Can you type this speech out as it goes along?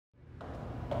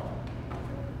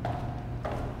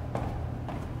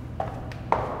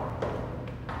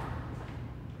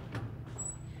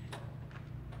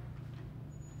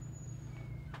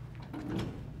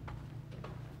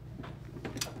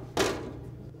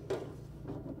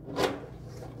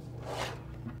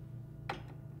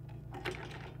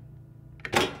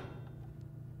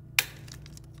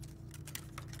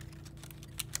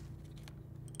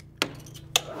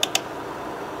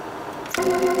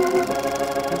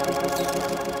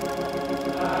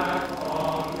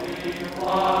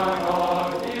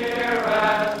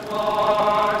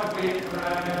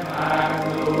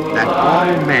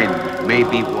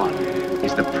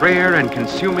is the prayer and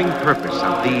consuming purpose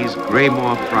of these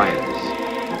Greymoor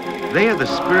Friars. They are the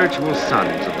spiritual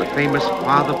sons of the famous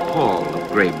Father Paul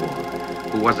of Greymoor,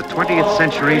 who was a 20th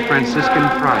century Franciscan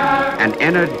friar, an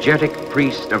energetic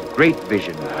priest of great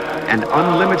vision and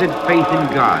unlimited faith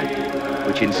in God,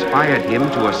 which inspired him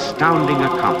to astounding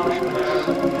accomplishments.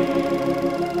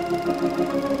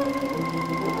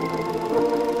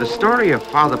 The story of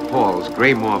Father Paul's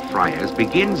Greymoor Friars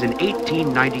begins in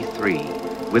 1893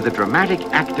 with a dramatic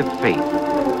act of faith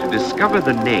to discover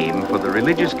the name for the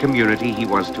religious community he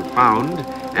was to found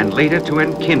and later to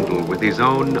enkindle with his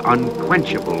own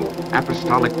unquenchable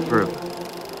apostolic fervor.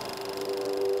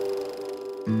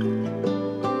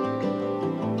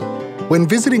 When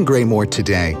visiting Greymoor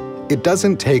today, it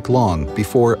doesn't take long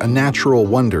before a natural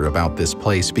wonder about this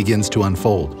place begins to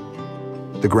unfold.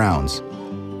 The grounds,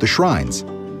 the shrines,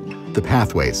 the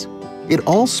pathways, it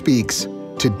all speaks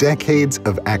to decades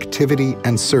of activity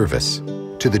and service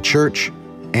to the Church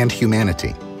and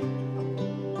humanity.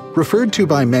 Referred to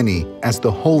by many as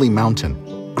the Holy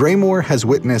Mountain, Greymoor has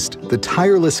witnessed the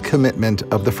tireless commitment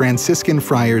of the Franciscan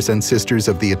Friars and Sisters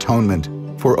of the Atonement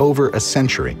for over a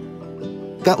century.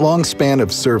 That long span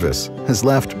of service has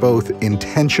left both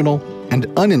intentional and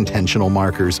unintentional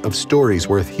markers of stories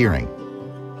worth hearing.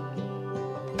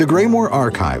 The Greymoor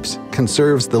Archives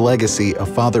conserves the legacy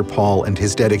of Father Paul and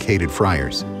his dedicated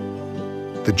friars.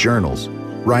 The journals,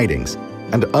 writings,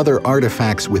 and other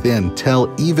artifacts within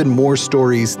tell even more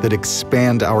stories that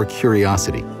expand our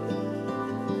curiosity.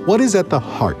 What is at the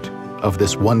heart of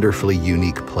this wonderfully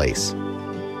unique place,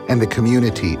 and the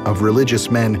community of religious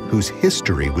men whose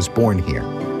history was born here?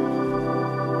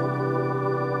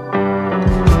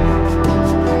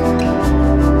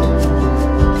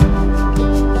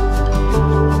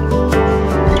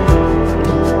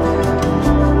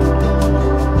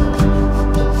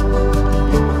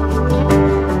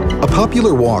 A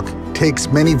popular walk takes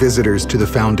many visitors to the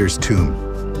founder's tomb.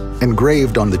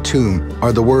 Engraved on the tomb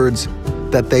are the words,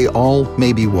 "that they all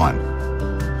may be one."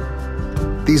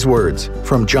 These words,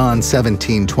 from John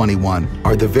 17:21,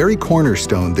 are the very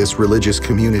cornerstone this religious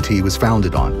community was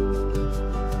founded on.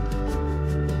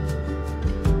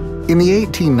 In the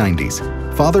 1890s,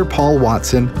 Father Paul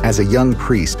Watson, as a young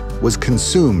priest, was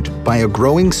consumed by a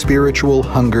growing spiritual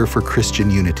hunger for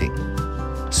Christian unity.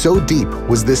 So deep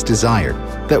was this desire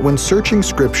that when searching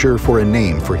Scripture for a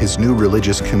name for his new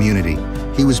religious community,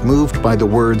 he was moved by the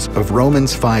words of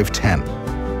Romans 5:10.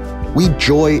 "We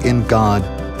joy in God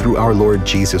through our Lord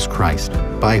Jesus Christ,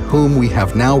 by whom we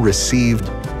have now received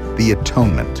the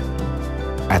atonement."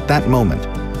 At that moment,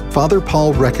 Father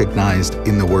Paul recognized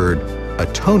in the word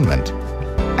atonement,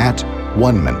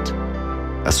 At-One-Ment,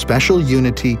 a special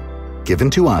unity given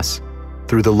to us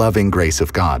through the loving grace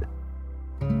of God.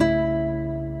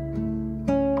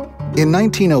 In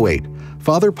 1908,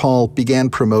 Father Paul began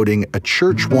promoting a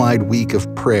church-wide week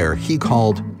of prayer he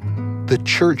called the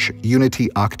Church Unity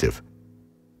Octave.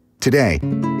 Today,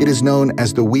 it is known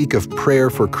as the Week of Prayer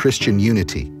for Christian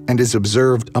Unity and is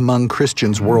observed among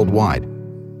Christians worldwide.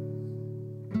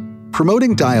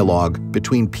 Promoting dialogue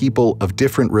between people of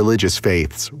different religious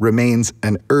faiths remains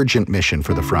an urgent mission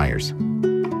for the Friars.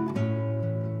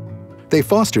 They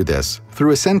foster this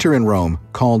through a center in Rome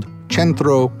called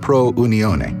Centro Pro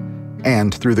Unione,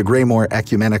 and through the Greymoor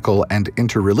Ecumenical and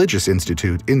Interreligious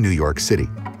Institute in New York City.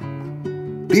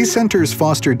 These centers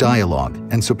foster dialogue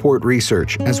and support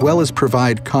research, as well as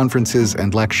provide conferences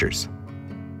and lectures.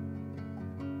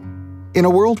 In a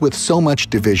world with so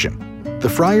much division, the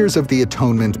Friars of the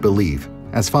Atonement believe,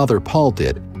 as Father Paul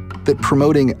did, that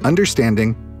promoting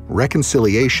understanding,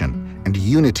 reconciliation, and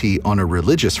unity on a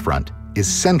religious front is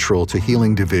central to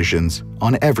healing divisions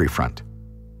on every front.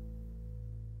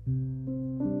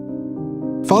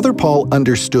 Father Paul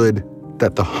understood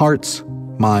that the hearts,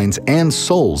 minds, and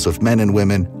souls of men and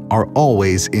women are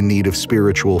always in need of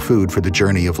spiritual food for the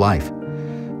journey of life.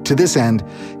 To this end,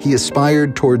 he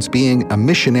aspired towards being a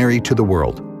missionary to the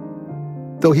world.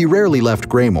 Though he rarely left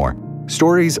Greymoor,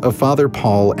 stories of Father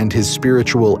Paul and his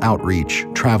spiritual outreach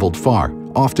traveled far,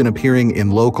 often appearing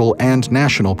in local and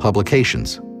national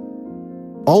publications.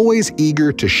 Always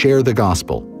eager to share the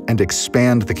gospel and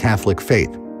expand the Catholic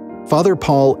faith, Father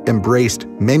Paul embraced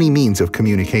many means of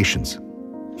communications.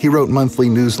 He wrote monthly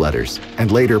newsletters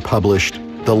and later published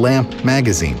The Lamp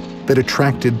magazine that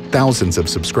attracted thousands of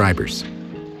subscribers.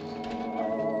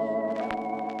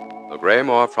 The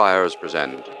Greymoor Friars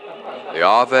present the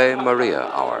Ave Maria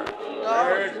Hour.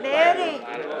 Oh, Mary!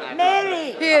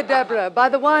 Mary! Here, Deborah, by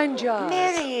the wine jar.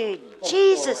 Mary!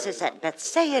 Jesus is at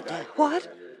Bethsaida. What?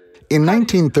 In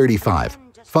 1935,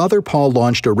 Father Paul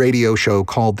launched a radio show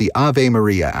called the Ave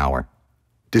Maria Hour.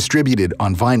 Distributed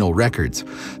on vinyl records,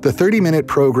 the 30-minute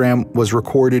program was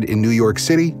recorded in New York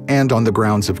City and on the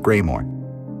grounds of Graymoor.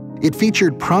 It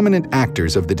featured prominent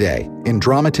actors of the day in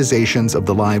dramatizations of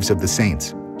the lives of the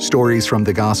saints, stories from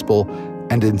the gospel,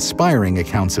 and inspiring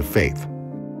accounts of faith.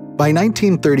 By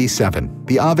 1937,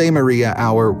 the Ave Maria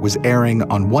Hour was airing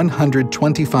on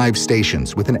 125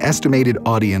 stations with an estimated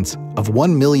audience of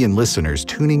 1 million listeners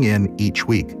tuning in each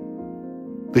week.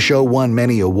 The show won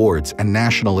many awards and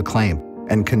national acclaim,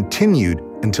 and continued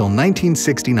until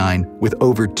 1969 with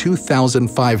over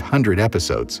 2,500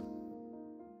 episodes.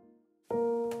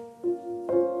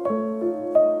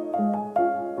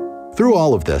 Through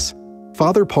all of this,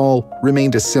 Father Paul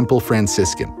remained a simple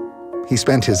Franciscan. He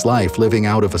spent his life living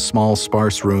out of a small,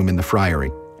 sparse room in the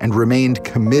friary and remained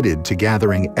committed to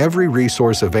gathering every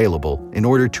resource available in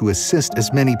order to assist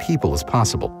as many people as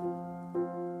possible.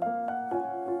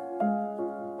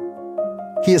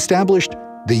 He established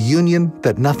the Union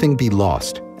That Nothing Be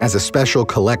Lost as a special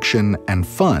collection and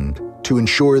fund to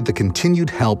ensure the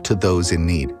continued help to those in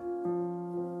need.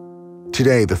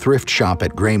 Today, the thrift shop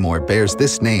at Graymoor bears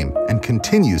this name and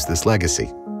continues this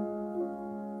legacy.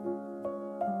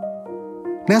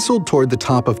 Nestled toward the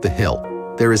top of the hill,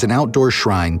 there is an outdoor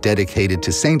shrine dedicated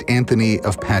to Saint Anthony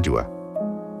of Padua.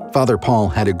 Father Paul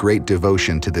had a great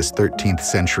devotion to this 13th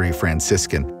century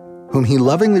Franciscan, whom he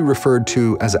lovingly referred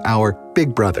to as our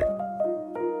big brother.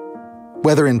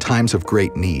 Whether in times of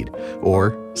great need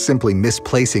or simply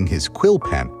misplacing his quill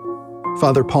pen,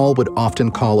 Father Paul would often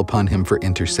call upon him for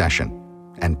intercession,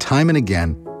 and time and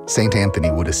again, St. Anthony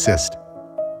would assist.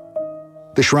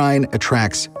 The shrine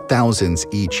attracts thousands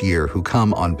each year who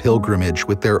come on pilgrimage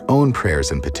with their own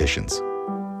prayers and petitions.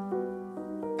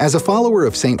 As a follower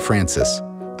of St. Francis,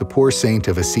 the poor saint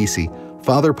of Assisi,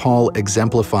 Father Paul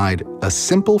exemplified a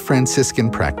simple Franciscan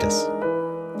practice: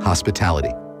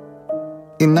 hospitality.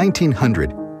 In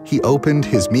 1900, he opened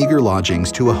his meager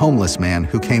lodgings to a homeless man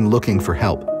who came looking for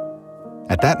help.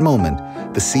 At that moment,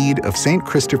 the seed of St.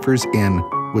 Christopher's Inn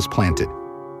was planted.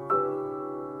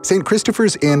 St.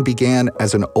 Christopher's Inn began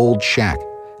as an old shack,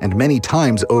 and many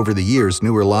times over the years,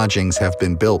 newer lodgings have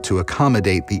been built to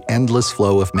accommodate the endless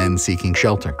flow of men seeking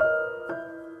shelter.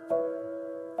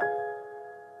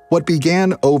 What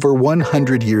began over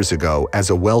 100 years ago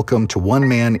as a welcome to one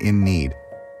man in need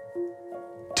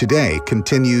today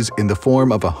continues in the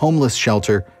form of a homeless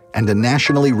shelter and a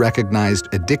nationally recognized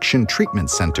addiction treatment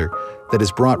center that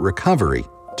has brought recovery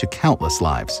to countless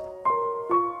lives.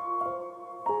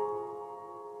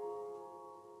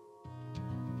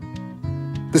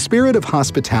 The spirit of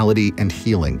hospitality and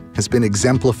healing has been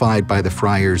exemplified by the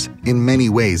Friars in many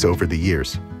ways over the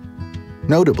years.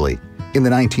 Notably, in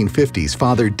the 1950s,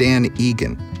 Father Dan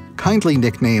Egan, kindly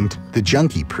nicknamed the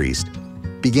Junkie Priest,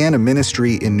 began a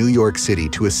ministry in New York City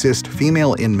to assist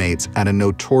female inmates at a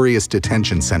notorious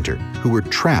detention center who were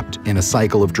trapped in a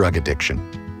cycle of drug addiction.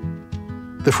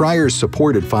 The Friars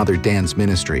supported Father Dan's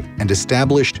ministry and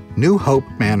established New Hope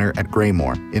Manor at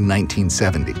Graymoor in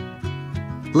 1970.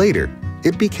 Later,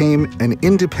 it became an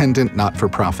independent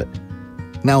not-for-profit.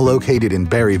 Now located in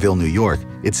Berryville, New York,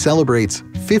 it celebrates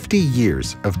 50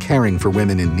 years of caring for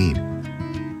women in need.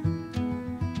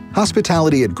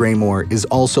 Hospitality at Graymoor is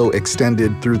also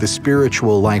extended through the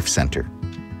Spiritual Life Center.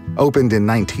 Opened in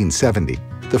 1970,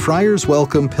 the Friars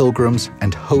welcome pilgrims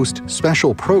and host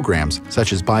special programs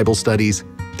such as Bible studies,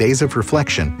 days of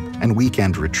reflection, and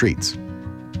weekend retreats.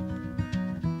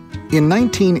 In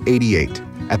 1988,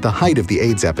 at the height of the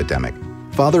AIDS epidemic,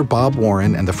 Father Bob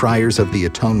Warren and the Friars of the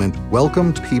Atonement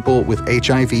welcomed people with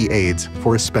HIV/AIDS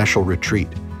for a special retreat.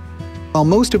 While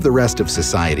most of the rest of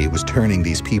society was turning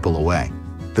these people away,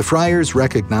 the Friars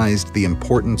recognized the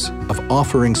importance of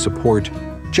offering support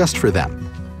just for them.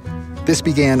 This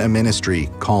began a ministry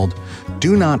called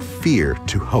Do Not Fear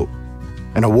to Hope,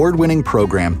 an award-winning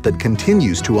program that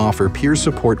continues to offer peer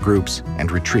support groups and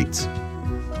retreats.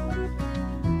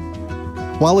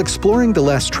 While exploring the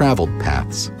less traveled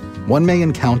paths, one may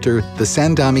encounter the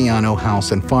San Damiano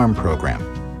House and Farm program.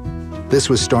 This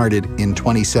was started in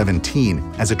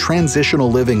 2017 as a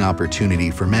transitional living opportunity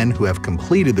for men who have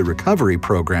completed the recovery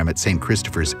program at St.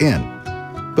 Christopher's Inn,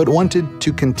 but wanted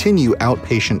to continue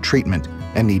outpatient treatment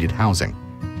and needed housing.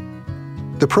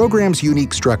 The program's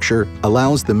unique structure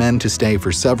allows the men to stay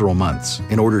for several months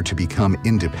in order to become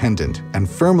independent and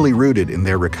firmly rooted in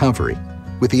their recovery,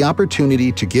 with the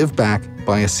opportunity to give back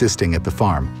by assisting at the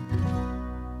farm.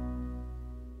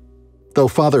 Though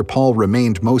Father Paul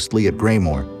remained mostly at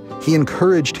Graymoor, he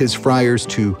encouraged his friars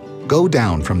to go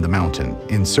down from the mountain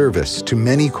in service to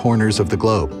many corners of the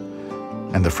globe.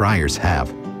 And the friars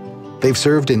have. They've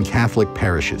served in Catholic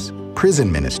parishes,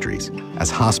 prison ministries, as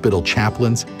hospital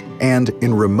chaplains, and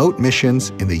in remote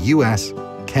missions in the U.S.,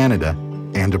 Canada,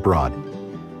 and abroad.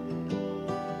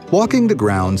 Walking the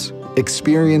grounds,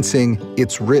 experiencing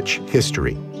its rich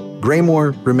history,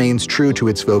 Graymoor remains true to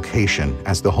its vocation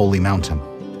as the Holy Mountain,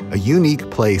 a unique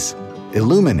place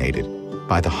illuminated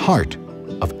by the heart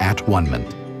of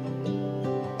At-One-Ment.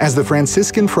 As the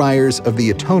Franciscan Friars of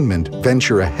the Atonement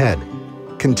venture ahead,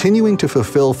 continuing to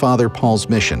fulfill Father Paul's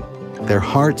mission, their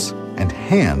hearts and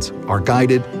hands are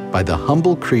guided by the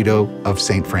humble credo of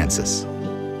St. Francis.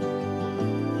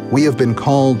 We have been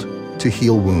called to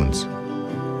heal wounds,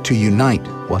 to unite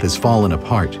what has fallen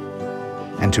apart,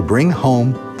 and to bring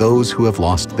home those who have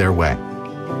lost their way.